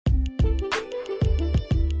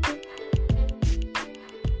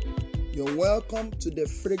You're welcome to the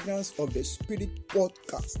Fragrance of the Spirit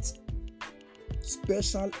podcast,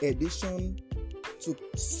 special edition to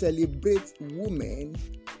celebrate women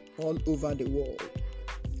all over the world.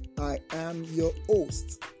 I am your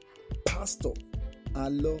host, Pastor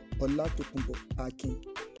Alo Olatokunbo Akin.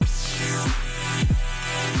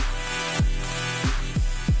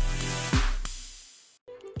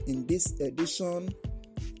 In this edition,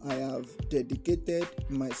 I have dedicated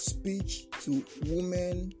my speech to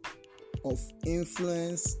women of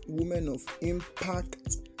influence, women of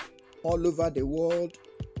impact all over the world.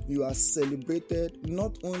 You are celebrated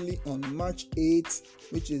not only on March 8th,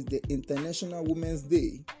 which is the International Women's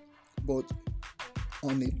Day, but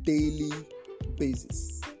on a daily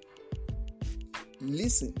basis.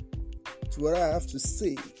 Listen to what I have to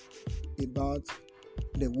say about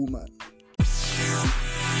the woman.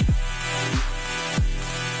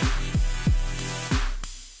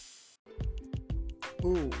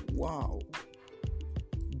 Oh, wow.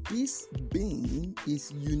 This being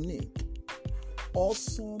is unique,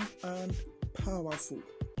 awesome, and powerful.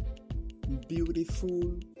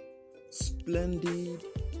 Beautiful, splendid,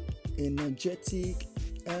 energetic,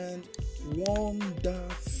 and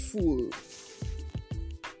wonderful.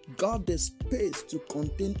 God the space to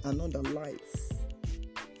contain another life.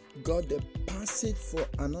 God the passage for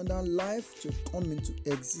another life to come into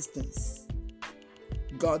existence.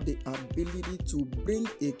 God the ability to bring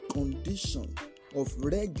a condition of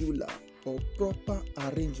regular or proper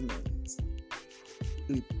arrangement.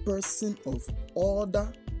 A person of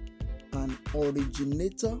order, an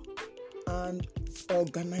originator, and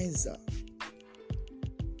organizer.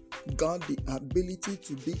 God the ability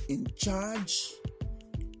to be in charge.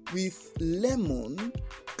 With lemon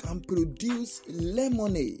can produce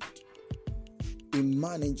lemonade. A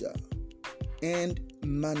manager and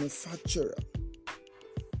manufacturer.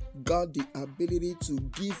 God the ability to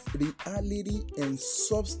give reality and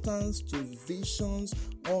substance to visions,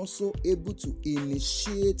 also able to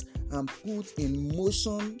initiate and put in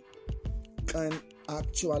motion, can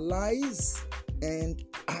actualize and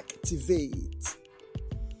activate.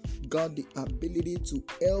 God the ability to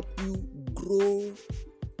help you grow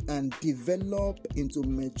and develop into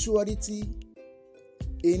maturity.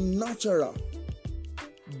 A nurturer.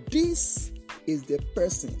 This is the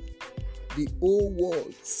person the whole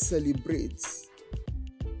world celebrates.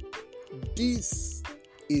 This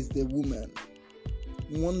is the woman.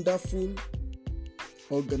 Wonderful,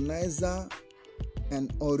 organizer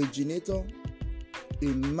and originator, a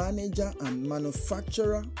manager and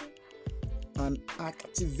manufacturer, an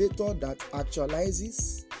activator that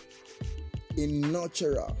actualizes, a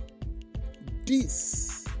nurturer.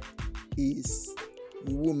 This is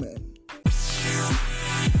woman.